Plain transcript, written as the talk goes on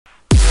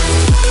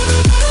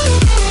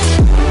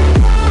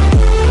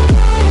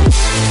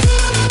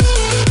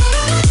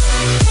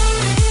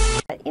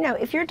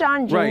if you're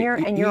Don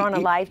Jr. and you're on a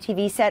live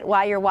TV set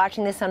while you're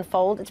watching this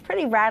unfold, it's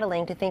pretty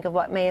rattling to think of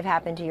what may have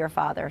happened to your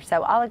father.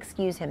 So I'll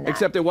excuse him that.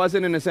 Except it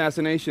wasn't an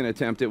assassination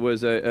attempt. It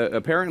was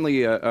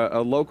apparently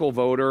a local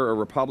voter, a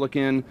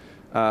Republican,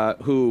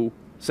 who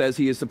says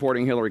he is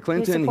supporting Hillary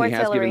Clinton. He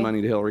has given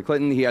money to Hillary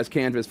Clinton. He has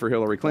canvassed for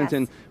Hillary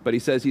Clinton. Yes. But he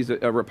says he's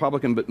a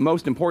Republican. But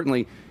most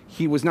importantly,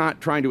 he was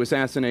not trying to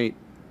assassinate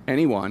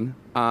anyone.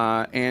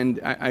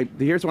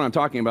 Here's what I'm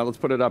talking about. Let's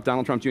put it up.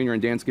 Donald Trump Jr.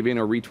 and Dan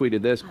Scavino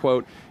retweeted this,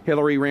 quote,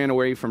 "Hillary ran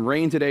away from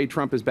rain today.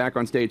 Trump is back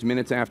on stage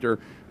minutes after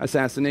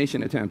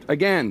assassination attempt."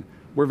 Again,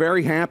 we're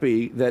very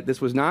happy that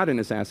this was not an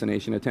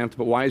assassination attempt,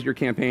 but why is your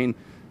campaign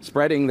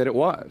spreading that it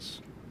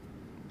was?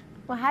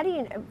 Well, how do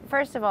you,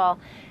 first of all,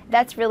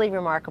 that's really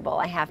remarkable,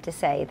 I have to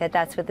say, that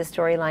that's what the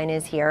storyline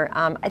is here.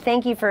 I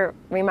thank you for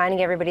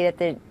reminding everybody that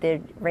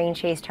the rain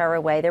chased her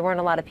away. There weren't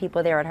a lot of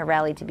people there at her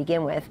rally to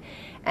begin with,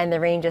 and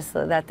the rain just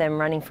let them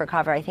running for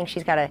cover. I think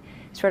she's got to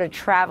sort of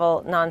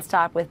travel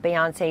nonstop with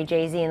Beyonce,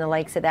 Jay-Z, and the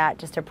likes of that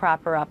just to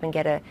prop her up and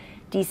get a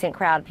decent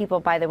crowd. People,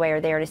 by the way, are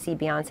there to see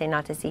Beyonce,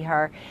 not to see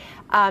her.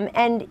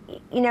 And,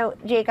 you know,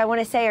 Jake, I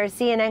want to say, are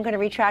CNN going to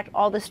retract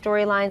all the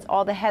storylines,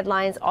 all the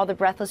headlines, all the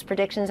breathless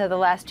predictions of the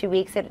last 2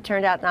 weeks that it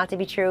turned out not to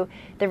be true?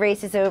 The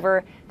race is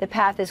over. The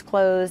path is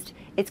closed.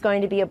 It's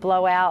going to be a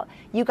blowout.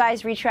 You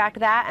guys retract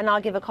that, and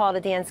I'll give a call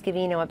to Dan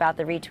Scavino about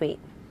the retweet.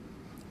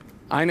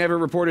 I never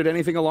reported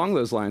anything along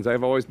those lines.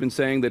 I've always been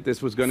saying that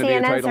this was going to be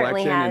a tight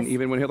election, and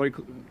even when Hillary...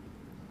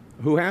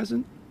 Who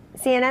hasn't?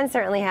 CNN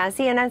certainly has.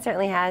 CNN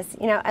certainly has.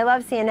 You know, I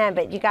love CNN,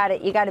 but you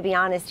got to be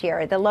honest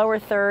here. The lower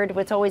third,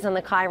 what's always on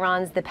the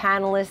chyrons, the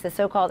panelists, the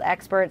so-called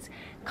experts,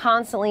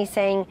 constantly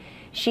saying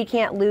she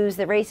can't lose,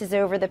 the race is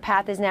over, the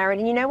path is narrowed.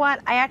 And you know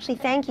what? I actually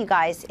thank you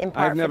guys in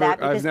part for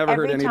that. I've never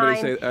heard anybody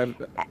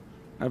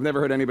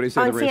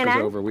say the race CNN?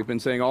 Was over. We've been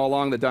saying all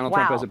along that Donald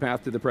Trump has a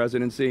path to the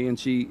presidency,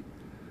 and you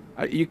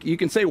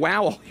can say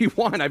wow all you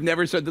want. I've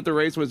never said that the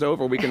race was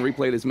over. We can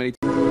replay this many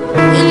times.